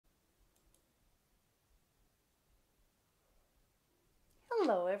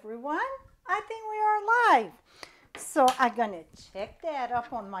Hello everyone, I think we are live. So I'm gonna check that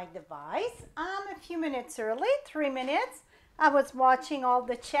up on my device. I'm a few minutes early, 3 minutes. I was watching all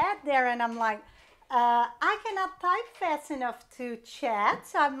the chat there and I'm like, I cannot type fast enough to chat.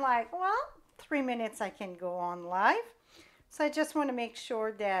 So I'm like, well, 3 minutes I can go on live. So I just want to make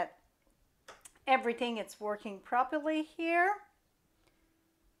sure that everything is working properly here.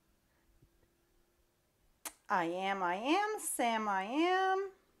 I am, Sam, I am.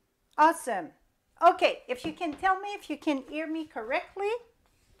 Awesome. Okay, if you can tell me if you can hear me correctly,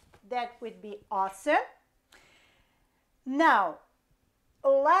 that would be awesome. Now,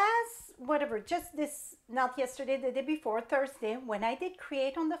 just this, not yesterday, the day before, Thursday, when I did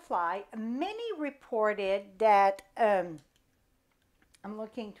Create on the Fly, many reported that, I'm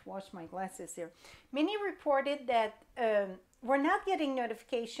looking to wash my glasses here. Many reported that we're not getting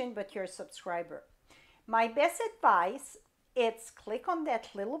notification, but you're a subscriber. My best advice, it's click on that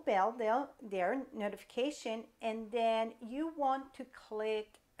little bell there, notification, and then you want to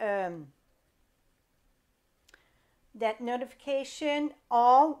click that notification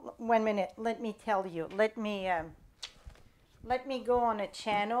all. 1 minute, let me tell you. Let me go on a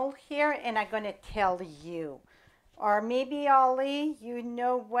channel here, and I'm gonna tell you. Or maybe Ollie, you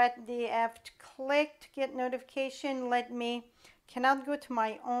know what they have to click to get notification. Cannot go to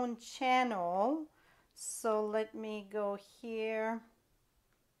my own channel. So let me go here,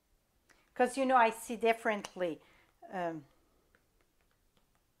 because you know I see differently.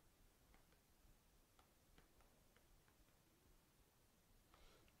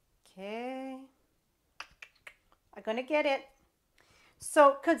 Okay, I'm gonna get it.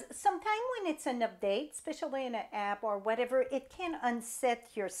 So, because sometimes when it's an update, especially in an app or whatever, it can unset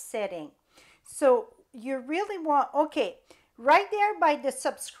your setting. So you really want, okay, right there by the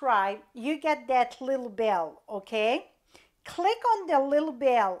subscribe, you get that little bell, okay? Click on the little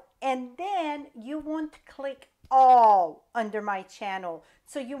bell, and then you want to click all under my channel.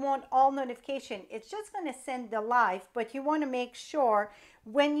 So you want all notification. It's just going to send the live, but you want to make sure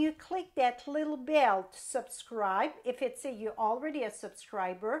when you click that little bell to subscribe, if it's you're already a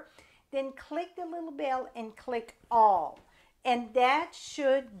subscriber, then click the little bell and click all. And that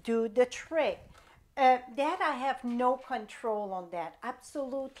should do the trick. That I have no control on that.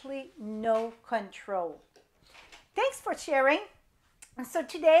 Absolutely no control. Thanks for sharing. So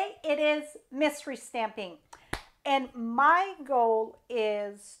today it is mystery stamping. And my goal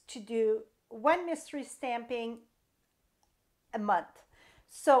is to do one mystery stamping a month.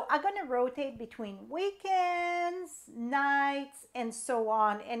 So I'm going to rotate between weekends, nights, and so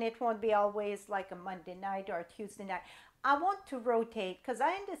on. And it won't be always like a Monday night or a Tuesday night. I want to rotate because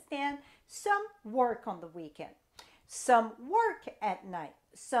I understand some work on the weekend, some work at night,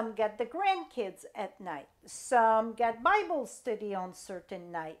 some get the grandkids at night, some get Bible study on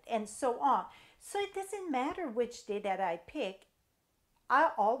certain night, and so on. So it doesn't matter which day that I pick. I'm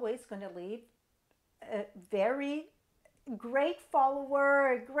always going to leave a very great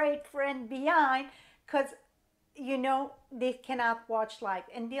follower, a great friend behind, because you know they cannot watch live,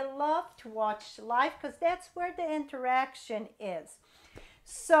 and they love to watch live because that's where the interaction is.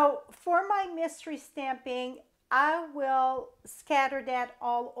 So for my mystery stamping, I will scatter that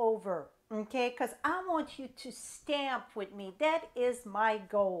all over, okay, because I want you to stamp with me. That is my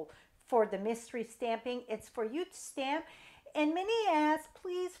goal for the mystery stamping. It's for you to stamp. And many ask,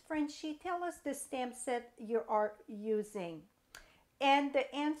 please Frenchie, tell us the stamp set you are using. And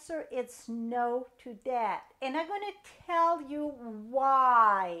the answer is no to that. And I'm going to tell you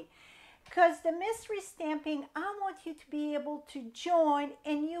why. Because the mystery stamping, I want you to be able to join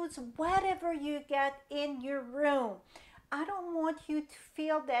and use whatever you get in your room. I don't want you to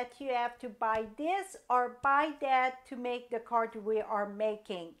feel that you have to buy this or buy that to make the card we are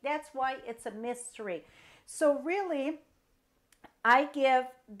making. That's why it's a mystery. So really, I give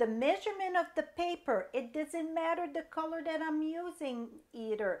the measurement of the paper. It doesn't matter the color that I'm using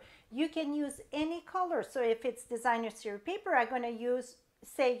either. You can use any color. So if it's designer series paper, I'm going to use,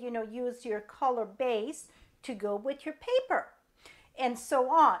 say, use your color base to go with your paper and so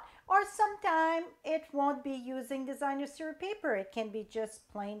on. Or sometimes it won't be using designer series paper. It can be just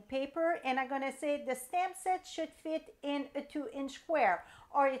plain paper. And I'm going to say the stamp set should fit in a 2-inch square,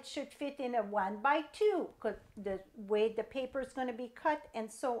 or it should fit in a 1x2 because the way the paper is going to be cut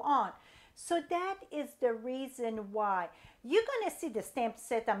and so on. So that is the reason why. You're going to see the stamp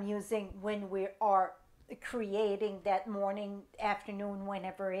set I'm using when we are creating that morning, afternoon,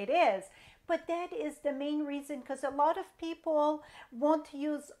 whenever it is. But that is the main reason, because a lot of people want to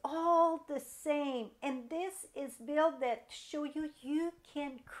use all the same. And this is built that to show you you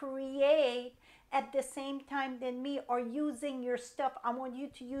can create at the same time than me or using your stuff. I want you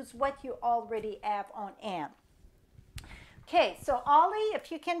to use what you already have on hand. Okay, so Ollie,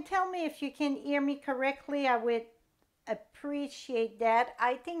 if you can tell me if you can hear me correctly, I would appreciate that.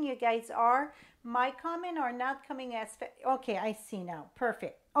 I think you guys are. My comment are not coming as fast. Okay, I see now.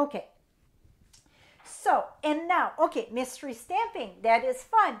 Perfect. Okay. So, and now, okay, mystery stamping. That is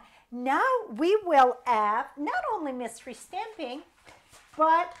fun. Now we will have not only mystery stamping,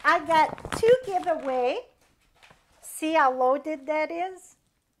 but I got 2 giveaway. See how loaded that is?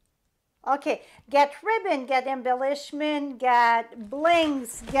 Okay, get ribbon, get embellishment, get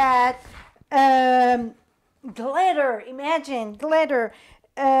blings, get glitter, imagine, glitter,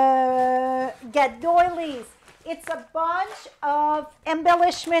 get doilies. It's a bunch of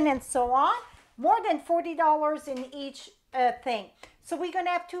embellishment and so on. More than $40 in each thing. So we're going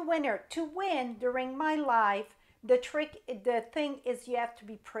to have 2 winners. To win during my live, the thing is you have to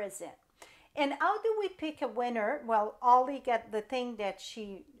be present. And how do we pick a winner? Well, Ollie got the thing that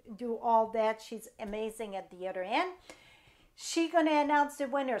she do all that. She's amazing at the other end. She's going to announce the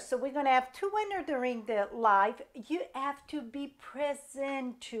winner. So we're going to have 2 winners during the live. You have to be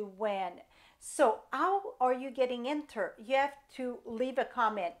present to win. So how are you getting entered? You have to leave a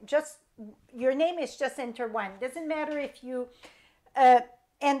comment. Just your name is just enter 1. Doesn't matter if you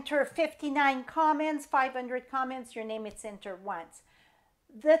enter 59 comments, 500 comments, your name is enter once.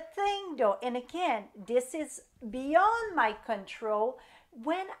 The thing though, and again, this is beyond my control.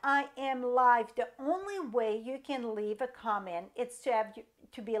 When I am live, the only way you can leave a comment is to have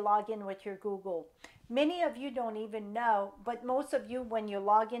to be logged in with your Google. Many of you don't even know, but most of you, when you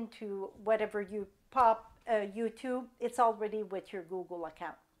log into whatever you pop YouTube, it's already with your Google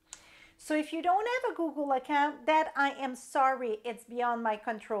account. So if you don't have a Google account, that I am sorry, it's beyond my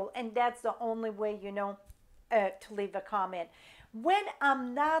control. And that's the only way, you know, to leave a comment. When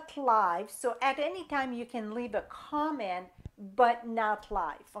I'm not live, so at any time you can leave a comment, but not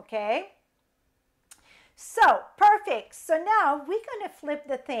live, okay? So, perfect. So now we're going to flip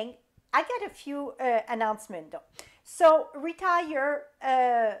the thing. I got a few announcements though. So, retire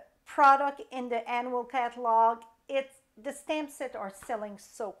product in the annual catalog. The stamp set are selling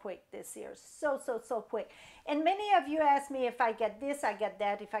so quick this year. So quick. And many of you ask me if I get this, I get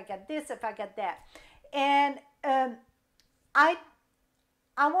that, if I get this, if I get that. And I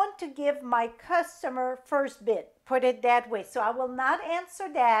want to give my customer first bid, put it that way. So I will not answer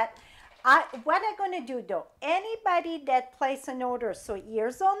that. What I'm going to do though, anybody that place an order, so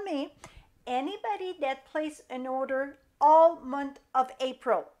ears on me, anybody that place an order all month of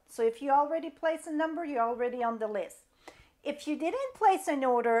April. So if you already place a number, you're already on the list. If you didn't place an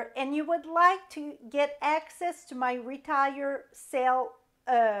order and you would like to get access to my retire sale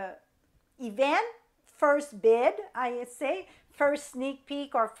event, first bid, I say, first sneak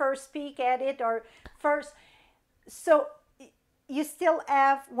peek or first peek at it or first, so you still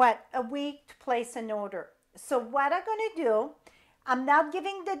have what, a week to place an order. So what I'm going to do, I'm not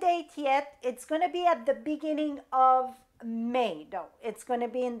giving the date yet. It's going to be at the beginning of May though. It's going to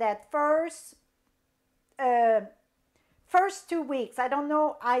be in that first 2 weeks. I don't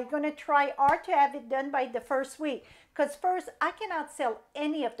know. I'm going to try hard to have it done by the first week. Because first, I cannot sell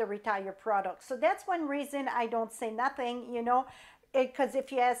any of the retired products. So that's one reason I don't say nothing, you know. Because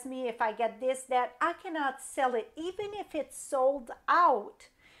if you ask me if I get this, that, I cannot sell it. Even if it's sold out.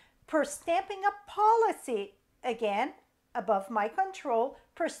 Per Stampin'Up policy, again, above my control,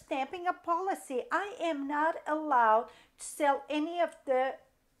 per Stampin'Up policy, I am not allowed to sell any of the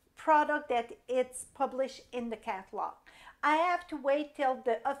product that it's published in the catalog. I have to wait till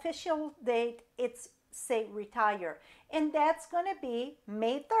the official date it's say retire, and that's going to be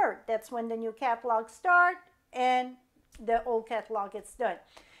May 3rd. That's when the new catalog start and the old catalog is done.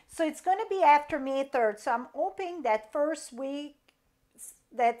 So it's going to be after May 3rd. So I'm hoping that first week,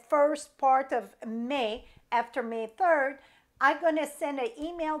 that first part of May, after May 3rd, I'm going to send an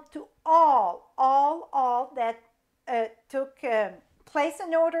email to all that place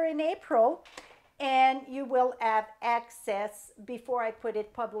an order in April, and you will have access before I put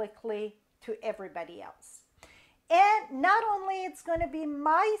it publicly to everybody else. And not only it's going to be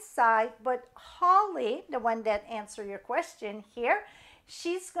my site, but Holly, the one that answered your question here,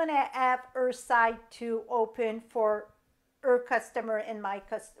 she's going to have her site to open for her customer and my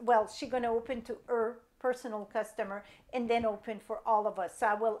customer. Well, she's going to open to her personal customer and then open for all of us. So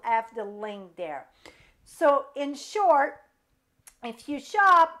I will have the link there. So in short, if you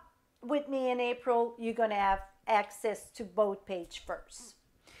shop with me in April, you're going to have access to both pages first.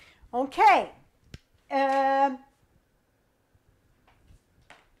 Okay.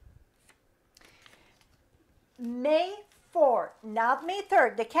 May 4th, not May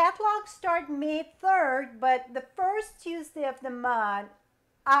 3rd. The catalog starts May 3rd, but the first Tuesday of the month,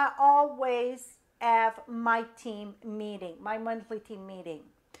 I always have my team meeting, my monthly team meeting.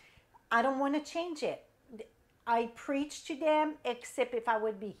 I don't want to change it. I preach to them, except if I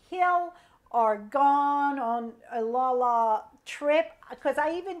would be ill or gone on a la trip, because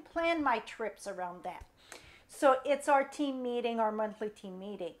I even plan my trips around that. So it's our team meeting, our monthly team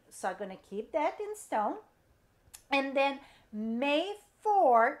meeting. So I'm going to keep that in stone. And then May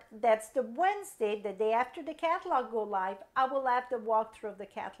 4th, that's the Wednesday, the day after the catalog go live, I will have the walkthrough of the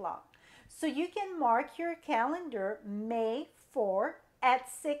catalog. So you can mark your calendar May 4th at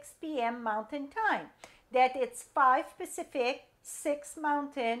 6 p.m. Mountain Time. That it's 5 Pacific, 6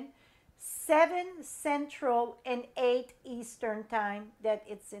 Mountain, 7 Central, and 8 Eastern Time, that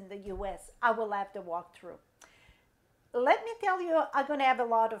it's in the U.S. I will have the walkthrough. Let me tell you, I'm going to have a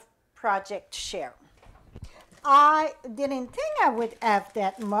lot of project share. I didn't think I would have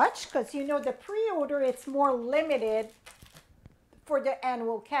that much because, you know, the pre-order, it's more limited for the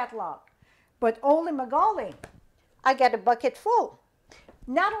annual catalog. But holy moly, I got a bucket full.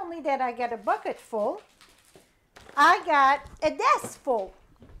 Not only that I got a bucket full, I got a desk full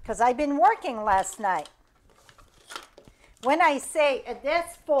because I've been working last night. When I say a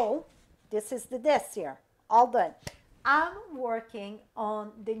desk full, this is the desk here, all done. I'm working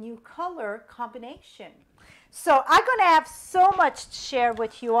on the new color combination. So I'm going to have so much to share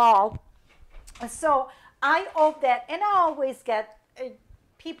with you all. So I hope that, and I always get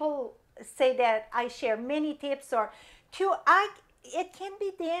people say that I share many tips or it can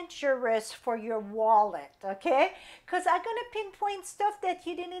be dangerous for your wallet, okay? Because I'm going to pinpoint stuff that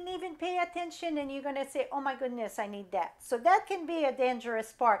you didn't even pay attention and you're going to say, oh my goodness, I need that. So that can be a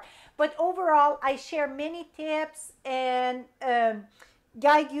dangerous part. But overall, I share many tips and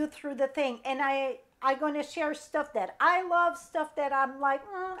guide you through the thing. And I'm going to share stuff that I love, stuff that I'm like,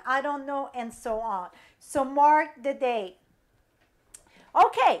 I don't know, and so on. So mark the date.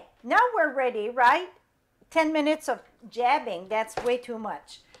 Okay, now we're ready, right? 10 minutes of jabbing, that's way too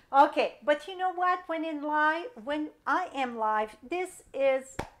much. Okay, but you know what? When I am live, this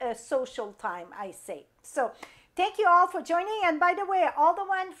is a social time, I say. So thank you all for joining. And by the way, all the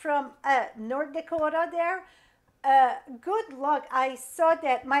one from North Dakota there, good luck. I saw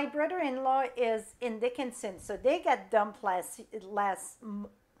that my brother-in-law is in Dickinson, so they got dumped last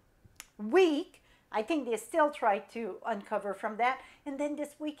week. I think they still try to uncover from that. And then this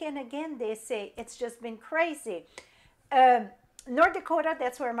weekend again, they say it's just been crazy. North Dakota,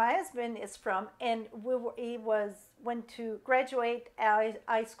 that's where my husband is from. And he went to graduate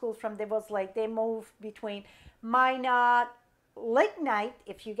high school from Devil's Lake. They moved between Minot, Lake Knight.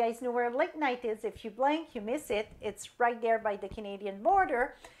 If you guys know where Lake Knight is, if you blink, you miss it. It's right there by the Canadian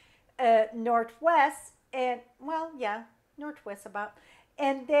border, northwest. And, well, yeah, northwest about.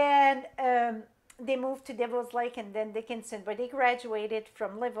 And then they moved to Devil's Lake and then Dickinson, but they graduated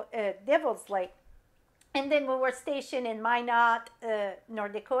from Devil's Lake. And then we were stationed in Minot,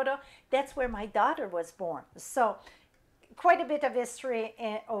 North Dakota. That's where my daughter was born. So quite a bit of history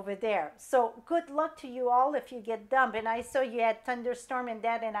over there. So good luck to you all if you get dumped. And I saw you had thunderstorm and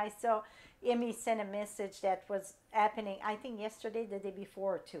that, and I saw Emmy sent a message that was happening, I think yesterday, the day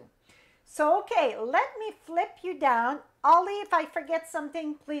before too. So, okay, let me flip you down. Ollie, if I forget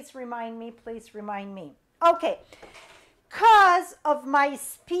something, please remind me. Please remind me. Okay, because of my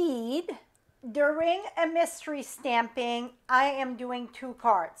speed, during a mystery stamping, I am doing 2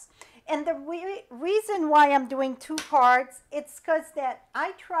 cards. And the reason why I'm doing 2 cards, it's because that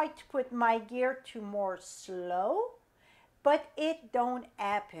I try to put my gear to more slow, but it don't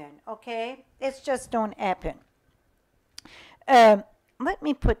happen, okay? It's just don't happen. Let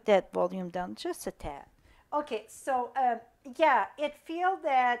me put that volume down just a tad. Okay, so yeah, it feels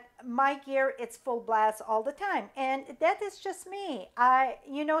that my gear, it's full blast all the time. And that is just me.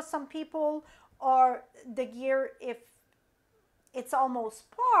 You know, some people are the gear, if it's almost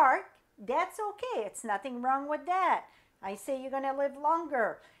parked, that's okay. It's nothing wrong with that. I say you're going to live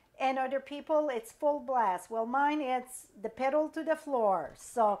longer. And other people, it's full blast. Well, mine, it's the pedal to the floor.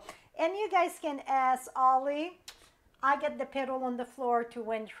 So, and you guys can ask Ollie. I get the pedal on the floor to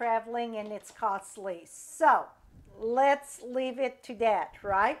when traveling, and it's costly. So let's leave it to that,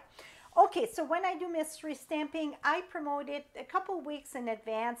 right? Okay, so when I do mystery stamping, I promote it a couple weeks in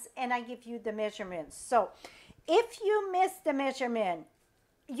advance, and I give you the measurements. So if you miss the measurement,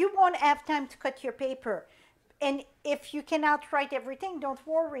 you won't have time to cut your paper. And if you cannot write everything, don't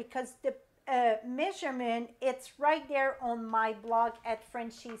worry, because the measurement, it's right there on my blog at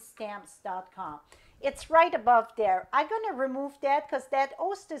frenchiestamps.com. It's right above there. I'm going to remove that because that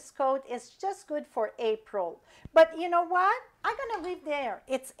hostess code is just good for April. But you know what? I'm going to leave there.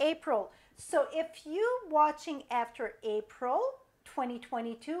 It's April. So if you watching after April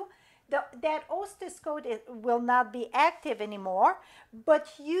 2022, that hostess code will not be active anymore, but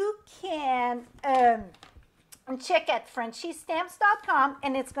you can check at frenchiestamps.com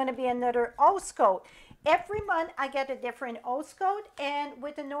and it's going to be another host code. Every month I get a different host code, and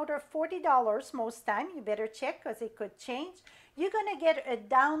with another $40 most time, you better check because it could change. You're going to get a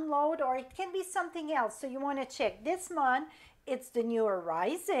download, or it can be something else. So you want to check. This month, it's the new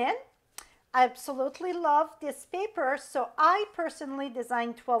Horizon. I absolutely love this paper. So I personally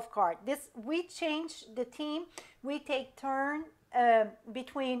designed 12 cards. We changed the team. We take turn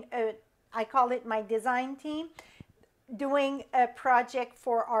between, I call it my design team, doing a project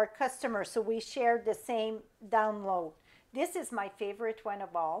for our customers, so we share the same download. This is my favorite one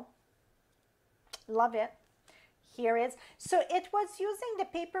of all. Love it. Here is, so it was using the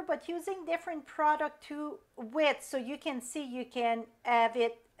paper but using different product to width, so you can see you can have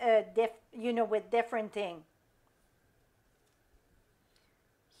it with different thing.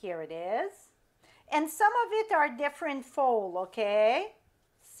 Here it is, and some of it are different fold. Okay,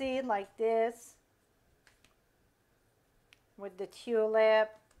 see, like this with the tulip,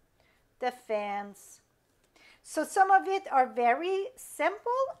 the fence. So some of it are very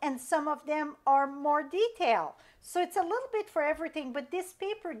simple and some of them are more detailed. So it's a little bit for everything, but this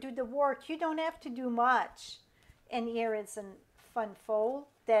paper do the work. You don't have to do much. And here is a fun fold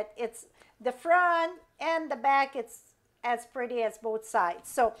that it's the front and the back, it's as pretty as both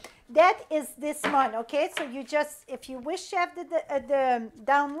sides. So that is this month, okay? So you just, if you wish to have the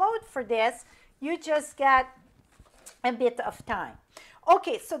download for this, you just got a bit of time.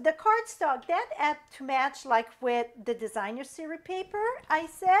 Okay, so the cardstock, that had to match like with the designer series paper, I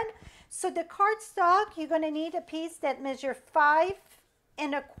said. So the cardstock, you're going to need a piece that measures 5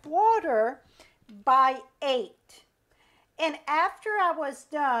 1/4 by 8. And after I was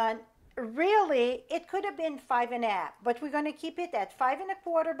done, really, it could have been 5 1/2, but we're going to keep it at 5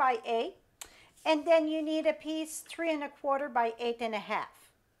 1/4 by 8. And then you need a piece 3 1/4 by 8 1/2.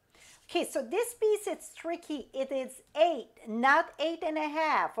 Okay, so this piece, it's tricky. It is 8, not 8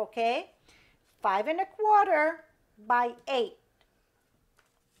 1/2, okay? 5 1/4 by 8.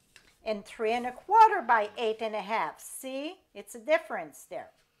 And 3 1/4 by 8 1/2. See, it's a difference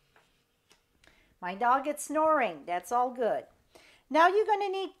there. My dog is snoring. That's all good. Now you're going to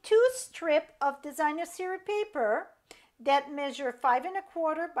need 2 strips of designer series paper that measure 5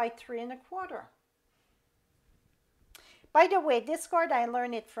 1/4 by 3 1/4. By the way, this card, I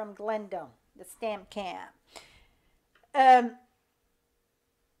learned it from Glenda, the stamp camp.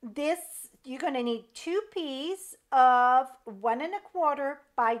 You're going to need 2 pieces of 1 1/4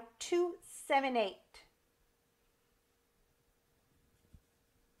 by 2 7/8.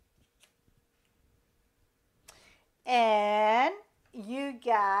 And you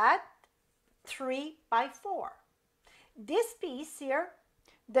got 3 by 4. This piece here,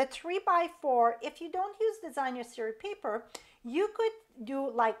 the 3 by 4, if you don't use designer series paper, you could do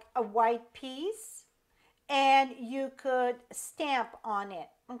like a white piece and you could stamp on it.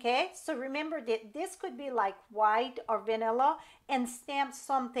 Okay, so remember that this could be like white or vanilla and stamp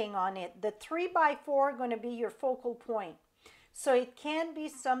something on it. The 3 by 4 are going to be your focal point. So it can be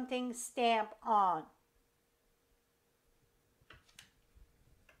something stamped on.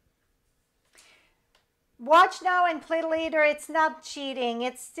 Watch now and play later. It's not cheating.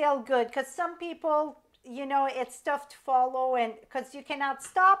 It's still good because some people, it's tough to follow, and because you cannot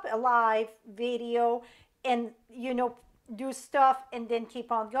stop a live video and, do stuff and then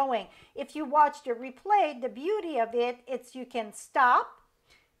keep on going. If you watch the replay, the beauty of it is you can stop,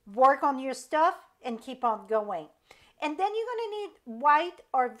 work on your stuff, and keep on going. And then you're going to need white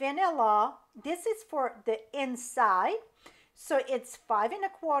or vanilla. This is for the inside. So it's 5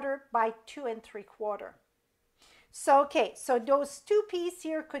 1/4 by 2 3/4. So, okay, so those 2 pieces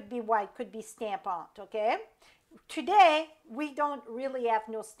here could be white, could be stamped on, okay? Today, we don't really have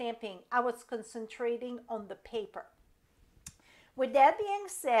no stamping. I was concentrating on the paper. With that being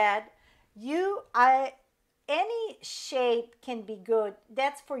said, any shape can be good.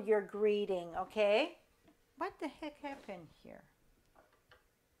 That's for your greeting, okay? What the heck happened here?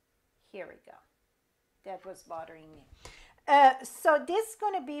 Here we go. That was bothering me. So this is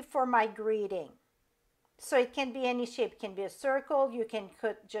going to be for my greeting. So it can be any shape. It can be a circle. You can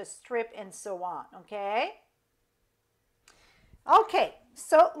cut just strip and so on, okay? Okay,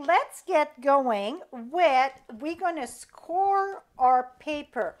 so let's get going with, we're going to score our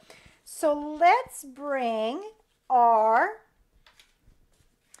paper. So let's bring our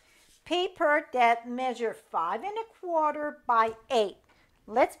paper that measure 5¼ by 8.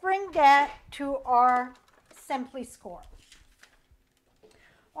 Let's bring that to our Simply Score,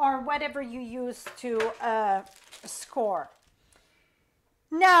 or whatever you use to score.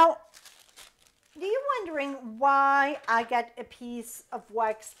 Now, are you wondering why I got a piece of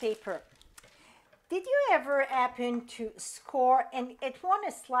wax paper? Did you ever happen to score and it want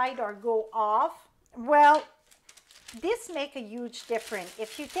to slide or go off? Well, this make a huge difference.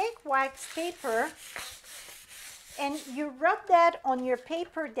 If you take wax paper and you rub that on your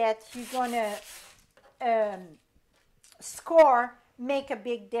paper that you're gonna score, make a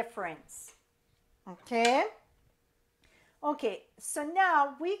big difference. Okay? Okay, so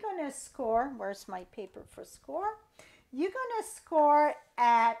now we're gonna score. Where's my paper for score? You're gonna score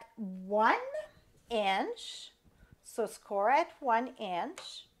at 1 inch. So score at 1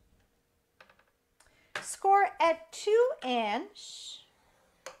 inch. Score at 2 inch.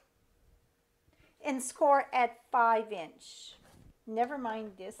 And score at 5 inch. Never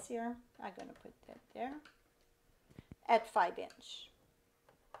mind this here. I'm gonna put that there. At 5 inch.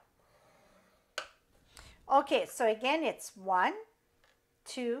 Okay, so again, it's 1,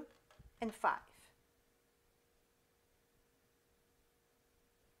 2, and 5.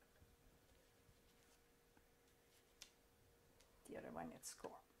 The other one is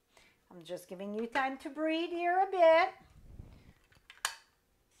score. I'm just giving you time to breathe here a bit.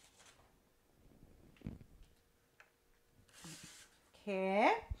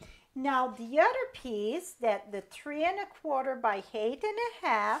 Okay. Now the other piece, that the 3¼ by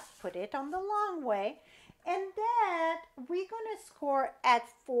 8½, put it on the long way. And that we're going to score at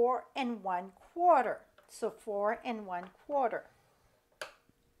 4¼ So 4¼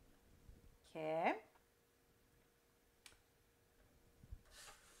 Okay.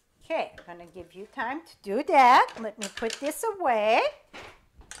 Okay, I'm going to give you time to do that. Let me put this away.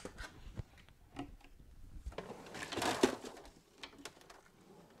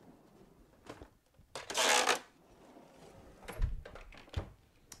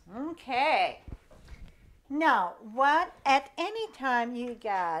 Okay. Now, what at any time you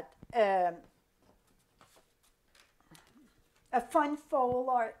got a fun fold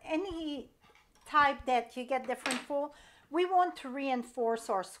or any type that you get different fold, we want to reinforce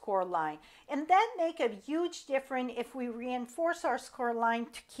our score line. And that make a huge difference if we reinforce our score line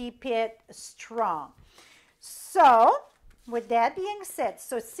to keep it strong. So, with that being said,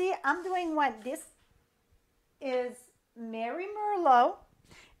 so see, I'm doing what? This is Mary Merlot.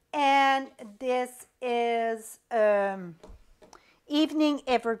 And this is Evening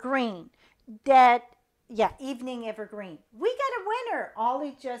Evergreen. Evening Evergreen. We got a winner.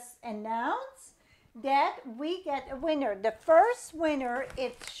 Ollie just announced that we get a winner. The first winner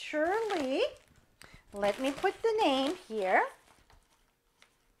is Shirley. Let me put the name here.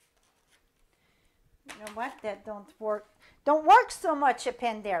 You know what? That don't work. Don't work so much a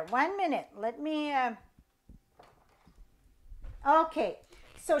pen there. 1 minute. Let me. Okay.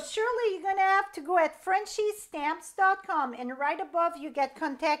 So Shirley, you're going to have to go at frenchiestamps.com and right above you get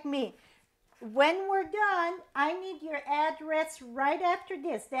contact me. When we're done, I need your address right after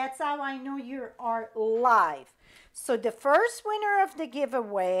this. That's how I know you are live. So the first winner of the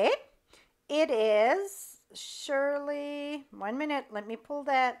giveaway, it is Shirley. 1 minute, let me pull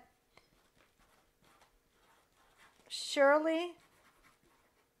that. Shirley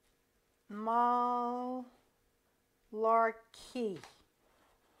Malarkey.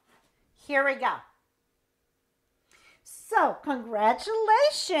 Here we go. So,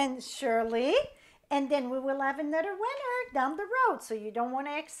 congratulations, Shirley. And then we will have another winner down the road, so you don't want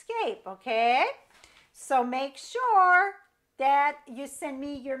to escape, okay? So make sure that you send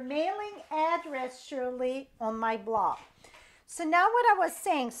me your mailing address, Shirley, on my blog. So now what I was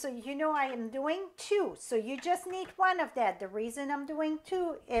saying, so you know I am doing 2. So you just need 1 of that. The reason I'm doing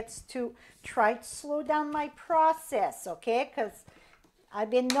 2 is to try to slow down my process, okay? Because I've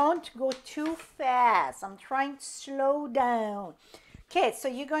been known to go too fast. I'm trying to slow down. Okay, so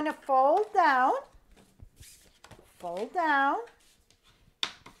you're going to fold down. Fold down.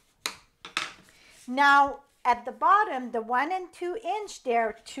 Now, at the bottom, the 1 and 2 inch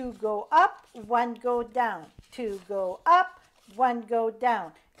there, 2 go up, 1 go down. 2 go up, 1 go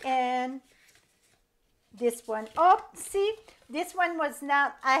down. And this one up. See, this one was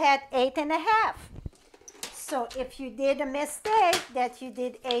not, I had 8½. So if you did a mistake that you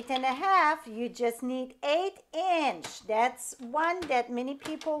did 8½, you just need 8 inch. That's one that many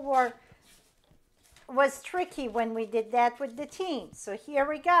people was tricky when we did that with the team. So here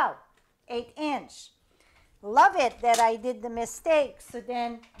we go, 8 inch. Love it that I did the mistake, so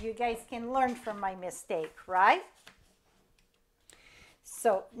then you guys can learn from my mistake, right?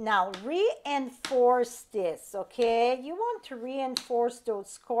 So now reinforce this, okay? You want to reinforce those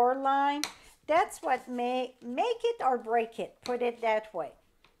score lines. That's what make it or break it. Put it that way.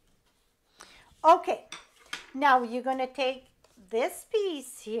 Okay, now you're going to take this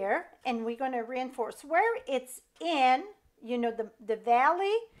piece here and we're going to reinforce where it's in, you know, the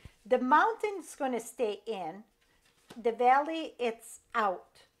valley, the mountain's going to stay in. The valley, it's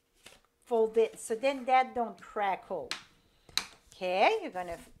out. Fold it so then that don't crackle. Okay, you're going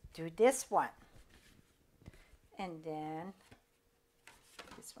to do this one. And then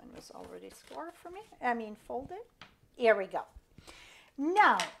this one was already scored for me. Folded. Here we go.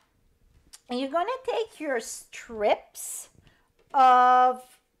 Now, you're going to take your strips of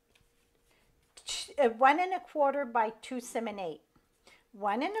 1 1/4 by 2 7/8.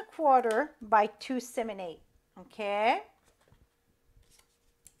 1 1/4 by 2 7/8. Okay.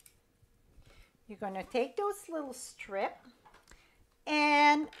 You're going to take those little strips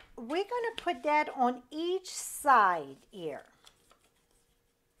and we're going to put that on each side here.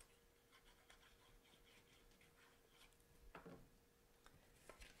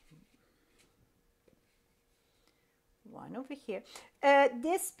 One over here.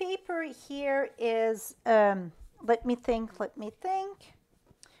 This paper here is, let me think.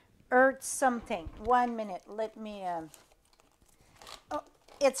 Earth something. 1 minute. Let me, oh,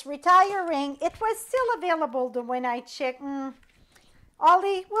 it's retiring. It was still available when I checked.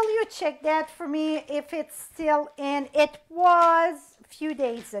 Ollie, will you check that for me if it's still in? It was a few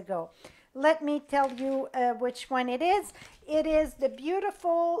days ago. Let me tell you which one it is. It is the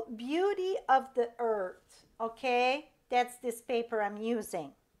beautiful Beauty of the Earth. Okay, that's this paper I'm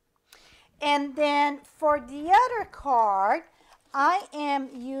using. And then for the other card, I am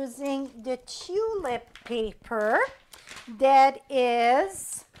using the tulip paper that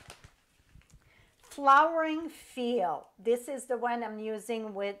is Flowering Field. This is the one I'm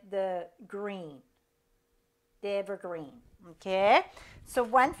using with the green, the evergreen. Okay, so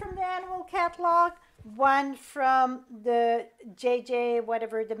one from the annual catalog, one from the JJ,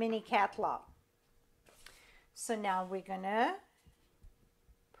 whatever, the mini catalog. So now we're gonna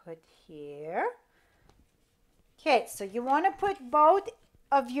put here. Okay, so you want to put both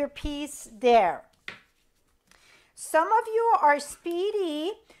of your piece there. Some of you are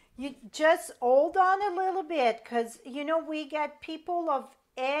speedy. You just hold on a little bit because, you know, we got people of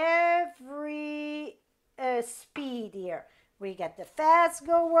every speed here. We got the fast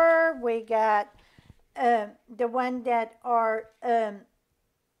goer. We got the one that are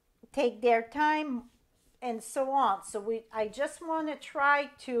take their time and so on. So I just want to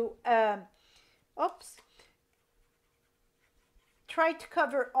try to, try to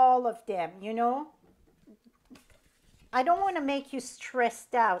cover all of them, you know. I don't want to make you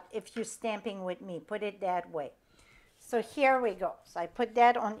stressed out if you're stamping with me. Put it that way. So here we go. So I put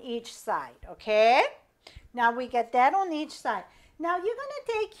that on each side, okay? Now we get that on each side. Now you're going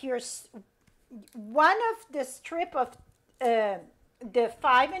to take your one of the strip of the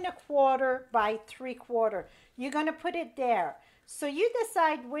 5 1/4 by 3/4. You're going to put it there. So you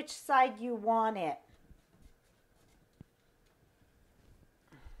decide which side you want it.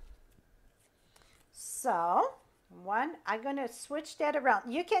 So I'm going to switch that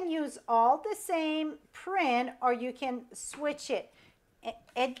around. You can use all the same print or you can switch it.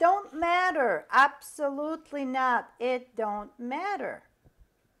 It don't matter. Absolutely not. It don't matter.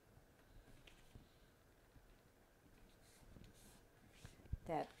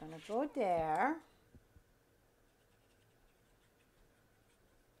 That's going to go there.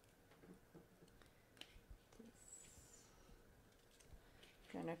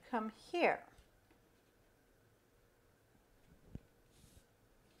 Going to come here.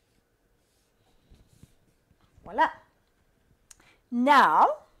 Voila.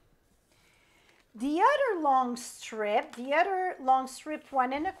 Now, the other long strip 1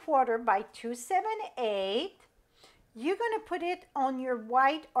 1/4 by 2 7/8, you're going to put it on your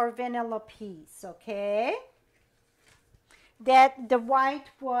white or vanilla piece, okay? That the white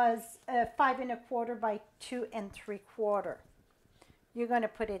was 5 1/4 by 2 3/4. You're going to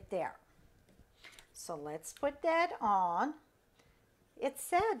put it there. So let's put that on. It's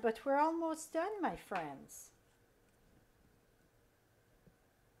sad, but we're almost done, my friends.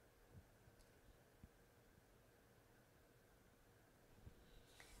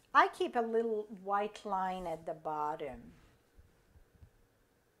 I keep a little white line at the bottom.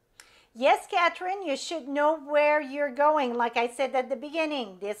 Yes, Catherine, you should know where you're going. Like I said at the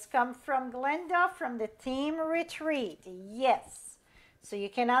beginning, this comes from Glenda from the team retreat. Yes. So you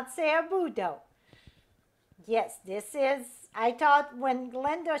cannot say a boo though. Yes, this is, I thought when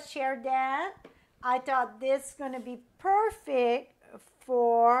Glenda shared that, I thought this is going to be perfect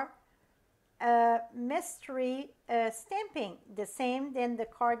for mystery stamping. The same than the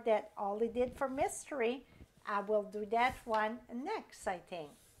card that Ollie did for mystery. I will do that one next, I think.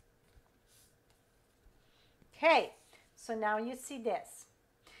 Okay, so now you see this.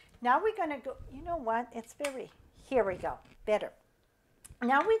 Now we're going to go, you know what, it's very, here we go, better.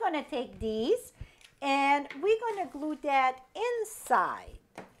 Now we're going to take these and we're going to glue that inside.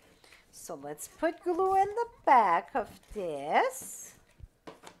 So let's put glue in the back of this.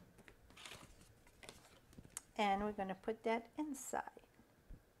 And we're going to put that inside.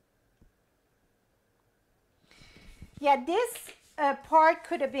 Yeah, this part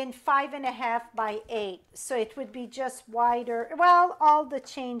could have been 5.5 by 8, so it would be just wider. Well, all the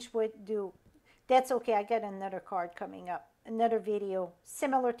change would do. That's okay. I got another card coming up, another video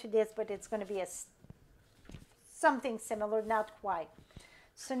similar to this, but it's going to be something similar, not quite.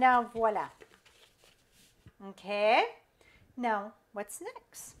 So now, voila. Okay. Now, what's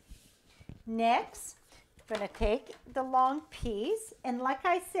next? Next, I'm going to take the long piece, and like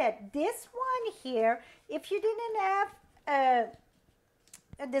I said, this one here, if you didn't have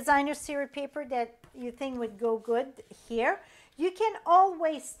a designer series paper that you think would go good here, you can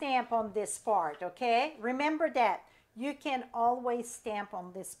always stamp on this part, okay? Remember that. You can always stamp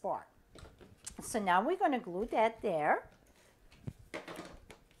on this part. So now we're going to glue that there.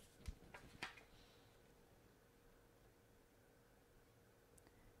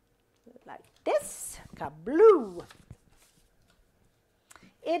 Like this. Kabloo!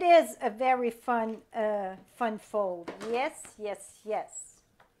 It is a very fun fold. Yes, yes, yes.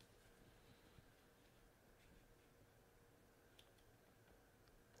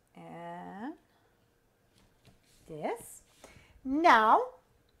 And this. Now,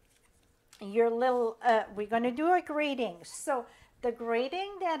 your little, we're going to do a grading. So the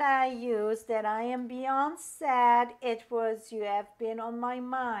grading that I use, that I am beyond sad, it was You Have Been on My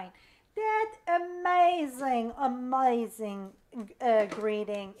Mind. That amazing, amazing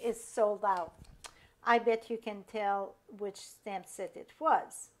grading is sold out. I bet you can tell which stamp set it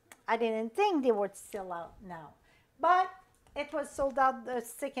was. I didn't think they would sell out now, but it was sold out the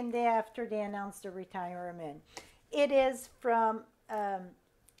second day after they announced the retirement. It is from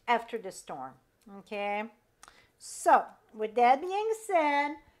After the Storm, okay? So, with that being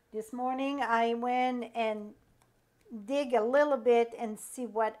said, this morning I went and dig a little bit and see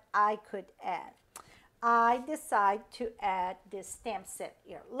what I could add. I decide to add this stamp set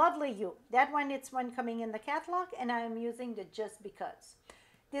here. Lovely You. That one, it's one coming in the catalog, and I am using the Just Because.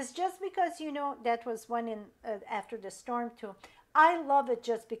 This Just Because, you know, that was one in After the Storm too. I love it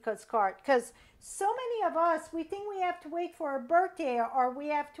Just Because card because so many of us, we think we have to wait for a birthday or we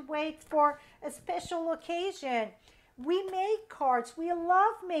have to wait for a special occasion. We make cards. We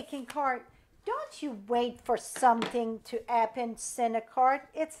love making cards. Don't you wait for something to happen, send a card.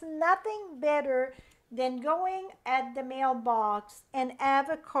 It's nothing better than going at the mailbox and have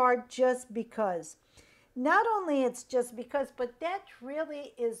a card just because. Not only it's just because, but that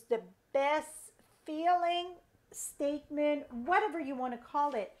really is the best feeling, statement, whatever you want to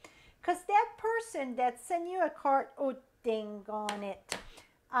call it. Because that person that sent you a card, oh, dang on it.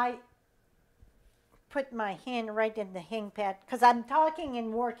 I put my hand right in the hang pad because I'm talking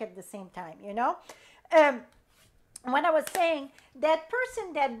and work at the same time, you know. When I was saying that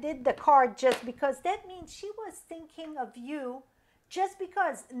person that did the card just because, that means she was thinking of you just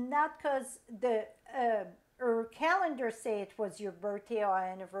because, not because the her calendar say it was your birthday or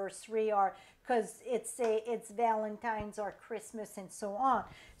anniversary, or because it's Valentine's or Christmas and so on.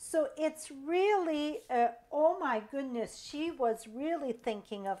 So it's really, oh my goodness, she was really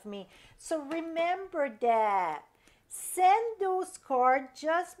thinking of me. So remember that. Send those cards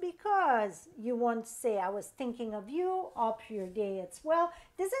just because you want to say, I was thinking of you, up your day as well.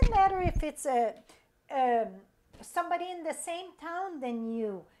 Doesn't matter if it's somebody in the same town than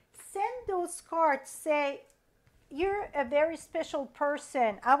you. Send those cards, say, you're a very special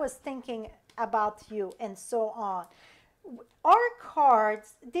person. I was thinking about you, and so on. Our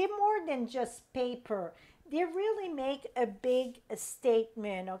cards, they're more than just paper. They really make a big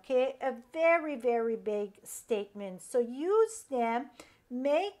statement, okay? A very, very big statement. So use them,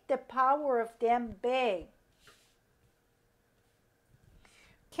 make the power of them big.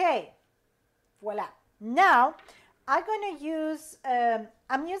 Okay, voila. Now, I'm going to use,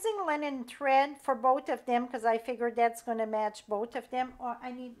 I'm using linen thread for both of them because I figured that's going to match both of them, or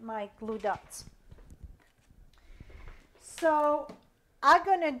I need my glue dots. So I'm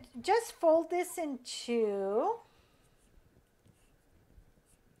going to just fold this in two,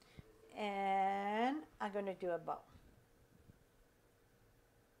 and I'm going to do a bow.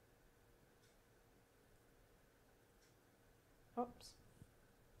 Oops,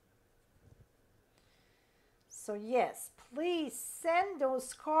 So yes, please send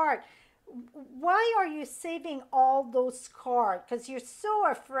those cards. Why are you saving all those cards? Because you're so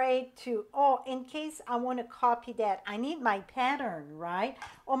afraid to, oh, in case I want to copy that, I need my pattern, right?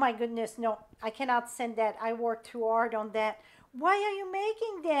 Oh my goodness, no, I cannot send that. I worked too hard on that. Why are you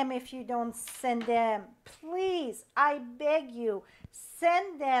making them if you don't send them? Please, I beg you,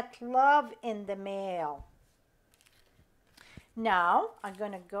 send that love in the mail. Now, I'm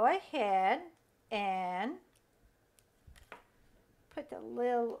going to go ahead and put a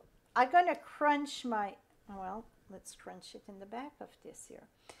little, I'm going to crunch my, well, let's crunch it in the back of this here.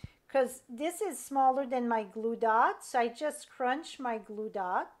 Because this is smaller than my glue dot, so I just crunch my glue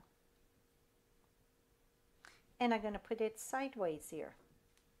dot. And I'm going to put it sideways here.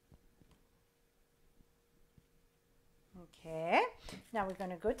 Okay, now we're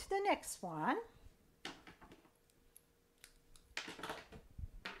going to go to the next one.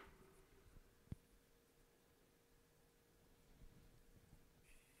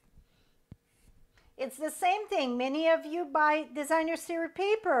 It's the same thing. Many of you buy designer series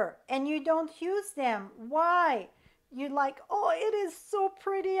paper and you don't use them. Why? You're like, oh, it is so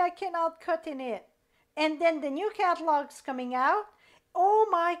pretty, I cannot cut in it. And then the new catalog's coming out. Oh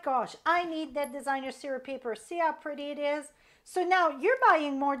my gosh, I need that designer series paper. See how pretty it is? So now you're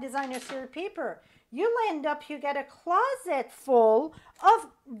buying more designer series paper. You'll end up, you get a closet full of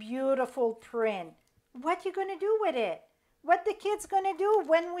beautiful print. What you gonna do with it? What the kids gonna do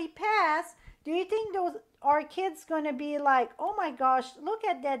when we pass? Do you think those our kids gonna be like, oh my gosh, look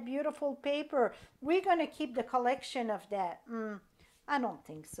at that beautiful paper. We're gonna keep the collection of that. I don't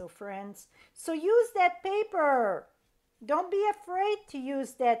think so, friends. So use that paper. Don't be afraid to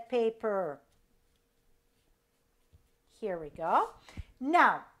use that paper. Here we go.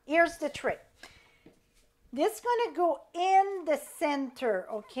 Now, here's the trick. This is gonna go in the center,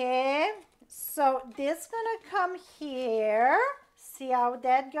 okay? So this gonna come here. See how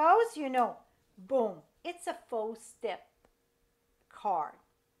that goes? You know, boom. It's a faux step card,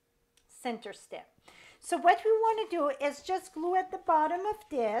 center step. So what we want to do is just glue at the bottom of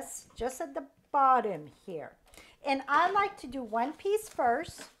this, just at the bottom here. And I like to do one piece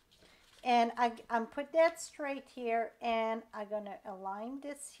first. And I'm put that straight here, and I'm going to align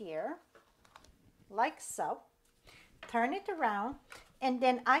this here, like so. Turn it around, and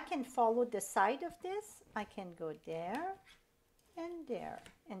then I can follow the side of this. I can go there, and there,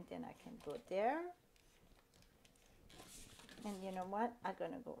 and then I can go there. And you know what? I'm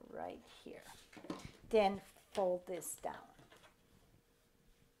going to go right here. Then fold this down.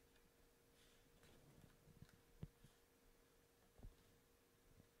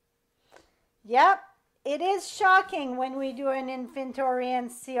 Yep, it is shocking when we do an inventory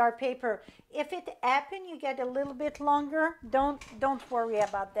and see our paper. If it happens, you get a little bit longer, don't worry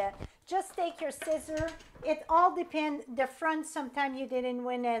about that. Just take your scissor. It all depends. The front, sometimes you didn't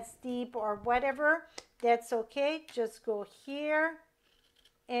win as deep or whatever. That's okay. Just go here.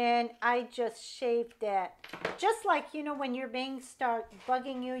 And I just shave that. Just like, you know, when your bangs start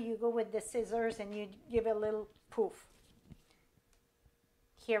bugging you, you go with the scissors and you give a little poof.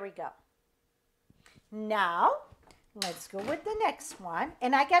 Here we go. Now, let's go with the next one.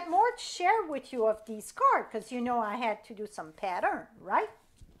 And I got more to share with you of these cards because you know I had to do some pattern, right?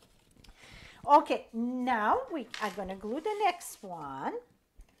 Okay, now I'm going to glue the next one.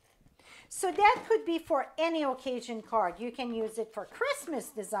 So that could be for any occasion card. You can use it for Christmas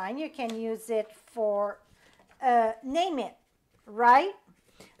design. You can use it for name it, right?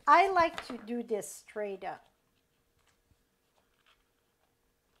 I like to do this straight up.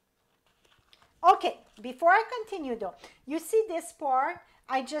 Okay, before I continue though, you see this part?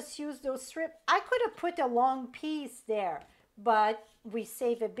 I just used those strips. I could have put a long piece there, but we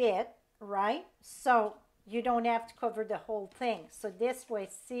save a bit, right? So you don't have to cover the whole thing. So this way,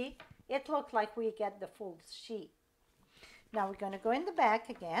 see? It looked like we get the full sheet. Now we're going to go in the back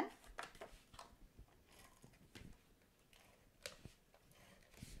again.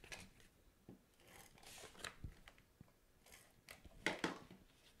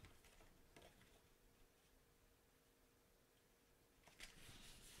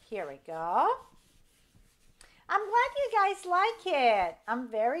 Here we go. I'm glad you guys like it. I'm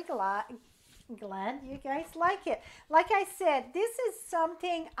very glad you guys like it. Like I said, this is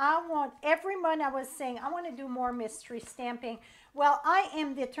something I want. Every month I was saying I want to do more mystery stamping. Well, I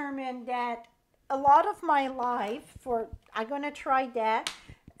am determined that a lot of my life I'm going to try that.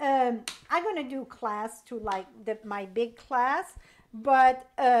 I'm going to do class to like my big class, but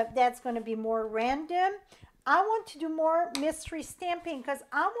that's going to be more random. I want to do more mystery stamping because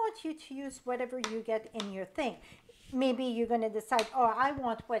I want you to use whatever you get in your thing. Maybe you're going to decide, oh, I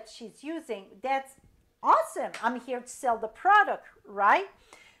want what she's using. That's Awesome. I'm here to sell the product, right?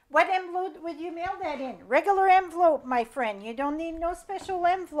 What envelope would you mail that in? Regular envelope, my friend. You don't need no special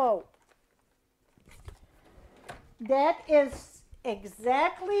envelope. That is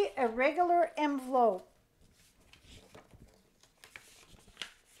exactly a regular envelope.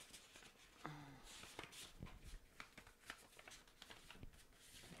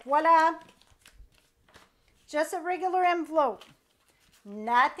 Voila. Just a regular envelope.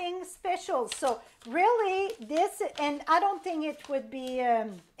 Nothing special. So really this, and I don't think it would be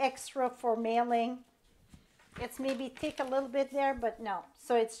extra for mailing. It's maybe thick a little bit there, but no.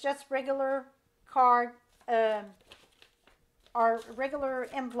 So it's just regular card or regular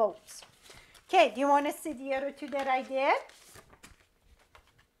envelopes. Okay, do you want to see the other two that I did?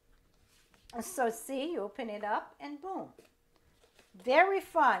 So see, you open it up and boom. Very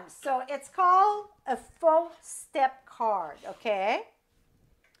fun. So it's called a faux step card, okay?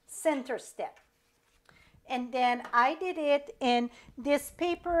 Center step. And then I did it in this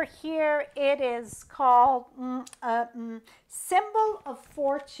paper here. It is called Symbol of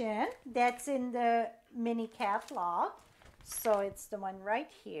Fortune. That's in the mini catalog. So it's the one right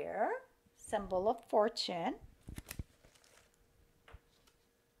here, Symbol of Fortune.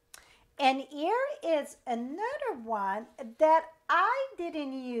 And here is another one that I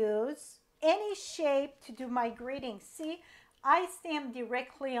didn't use any shape to do my greeting. See, I stamped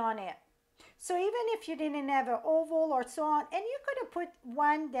directly on it. So even if you didn't have an oval or so on, and you could have put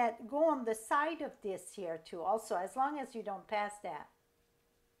one that go on the side of this here too also, as long as you don't pass that.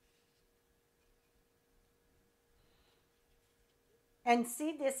 And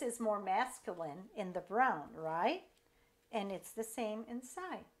see, this is more masculine in the brown, right? And it's the same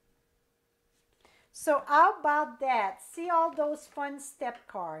inside. So how about that? See all those fun step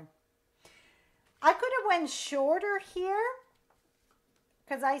cards. I could have went shorter here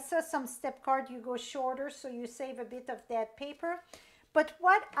because I saw some step card you go shorter so you save a bit of that paper. But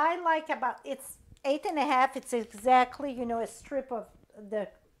what I like about it's 8.5, it's exactly, you know, a strip of the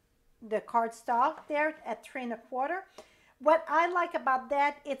cardstock there at 3.25. What I like about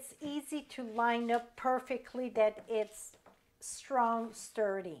that, it's easy to line up perfectly, that it's strong,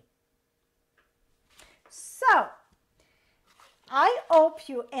 sturdy. So, I hope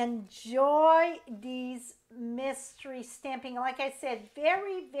you enjoy these mystery stamping. Like I said,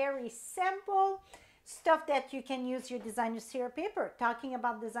 very, very simple stuff that you can use your designer series paper. Talking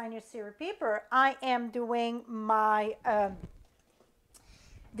about designer series paper, I am doing my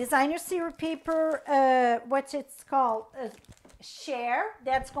designer series paper, what's it's called, share.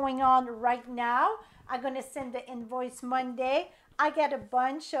 That's going on right now. I'm going to send the invoice Monday. I get a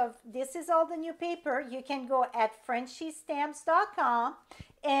bunch of, this is all the new paper. You can go at frenchiestamps.com,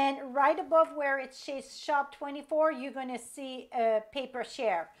 and right above where it says shop 24, you're going to see a paper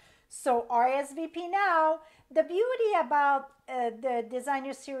share. So RSVP now. The beauty about the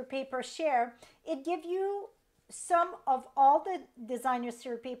designer series paper share, it gives you some of all the designer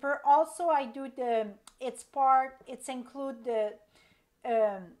series paper. Also, I do it's include the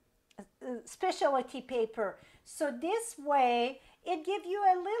specialty paper. So this way, it gives you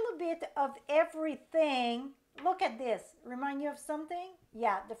a little bit of everything. Look at this. Remind you of something?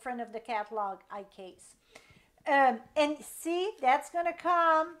 Yeah, the front of the catalog eye case. And see, that's going to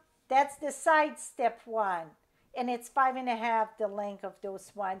come. That's the side step one. And it's 5.5 the length of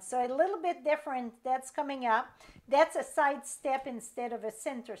those ones. So a little bit different. That's coming up. That's a side step instead of a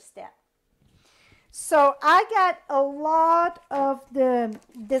center step. So I got a lot of the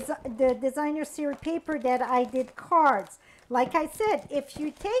designer series paper that I did cards. Like I said, if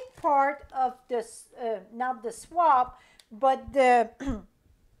you take part of this, not the swap, but the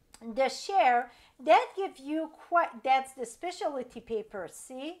the share, that gives you quite, that's the specialty paper.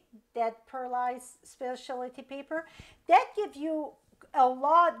 See, that pearlized specialty paper, that gives you a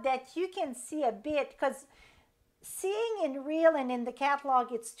lot that you can see a bit, because seeing in real and in the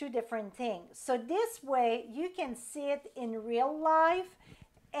catalog, it's two different things. So this way you can see it in real life,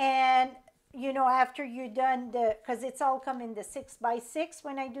 and you know, after you're done because it's all come in the 6x6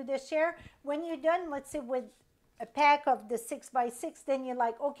 when I do the share. When you're done, let's say with a pack of the 6x6, then you're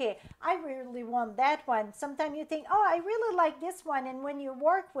like, okay, I really want that one. Sometimes you think, oh, I really like this one, and when you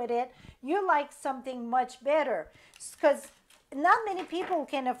work with it, you like something much better, because not many people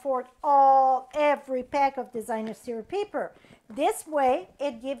can afford every pack of designer series paper. This way,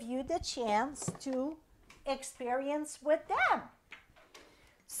 it gives you the chance to experience with them.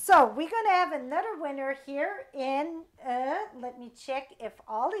 So we're going to have another winner here in, let me check if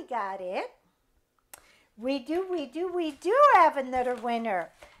Ollie got it. We do have another winner.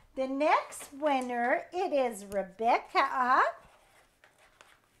 The next winner, it is Rebecca.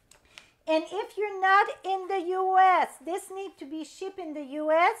 And if you're not in the U.S., this needs to be shipped in the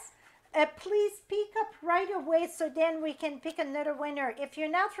U.S., please pick up right away so then we can pick another winner. If you're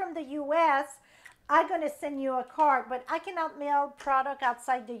not from the U.S., I'm going to send you a card, but I cannot mail product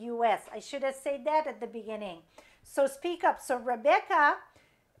outside the U.S. I should have said that at the beginning. So speak up. So Rebecca,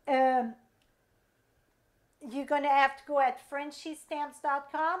 you're going to have to go at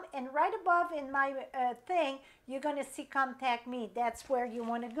frenchiestamps.com, and right above in my thing, you're going to see contact me. That's where you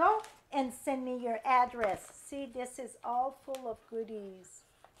want to go and send me your address. See, this is all full of goodies.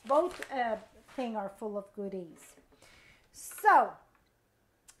 Both things are full of goodies. So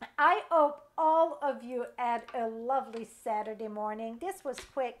I hope all of you had a lovely Saturday morning. This was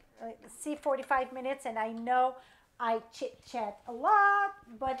quick, see, 45 minutes, and I know I chit-chat a lot,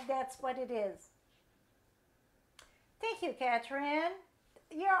 but that's what it is. Thank you, Catherine.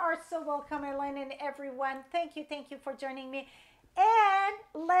 You are so welcome, Ellen, and everyone. Thank you for joining me.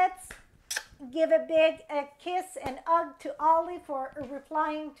 And let's give a big kiss and hug to Ollie for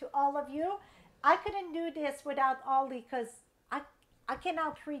replying to all of you. I couldn't do this without Ollie because I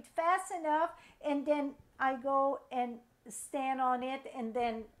cannot read fast enough, and then I go and stand on it, and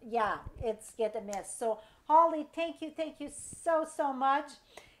then, yeah, it's get a mess. So, Holly, thank you so much.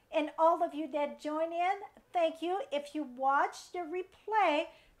 And all of you that join in, thank you. If you watch the replay,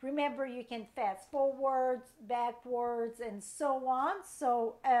 remember you can fast forwards, backwards, and so on.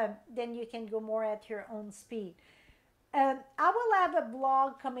 So then you can go more at your own speed. I will have a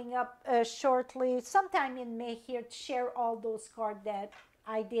blog coming up shortly, sometime in May here, to share all those cards that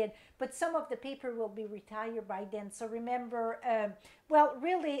I did. But some of the paper will be retired by then. So remember, well,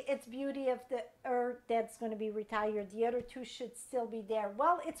 really, it's Beauty of the Earth that's going to be retired. The other two should still be there.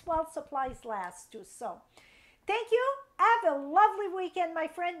 Well, it's while supplies last too. So thank you. Have a lovely weekend, my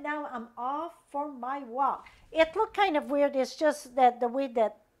friend. Now I'm off for my walk. It looked kind of weird. It's just that the way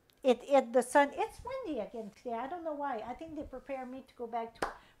that it hit the sun. It's windy again today. I don't know why. I think they prepare me to go back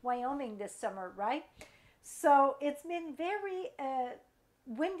to Wyoming this summer, right? So it's been very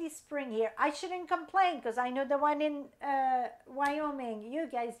windy spring here. I shouldn't complain because I know the one in Wyoming, you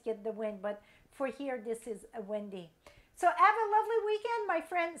guys get the wind, but for here, this is a windy. So have a lovely weekend, my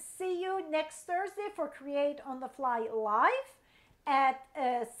friends. See you next Thursday for Create on the Fly Live at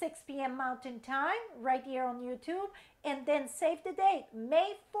 6 p.m. Mountain Time, right here on YouTube. And then save the date,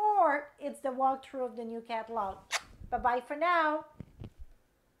 May 4th, it's the walkthrough of the new catalog. Bye-bye for now.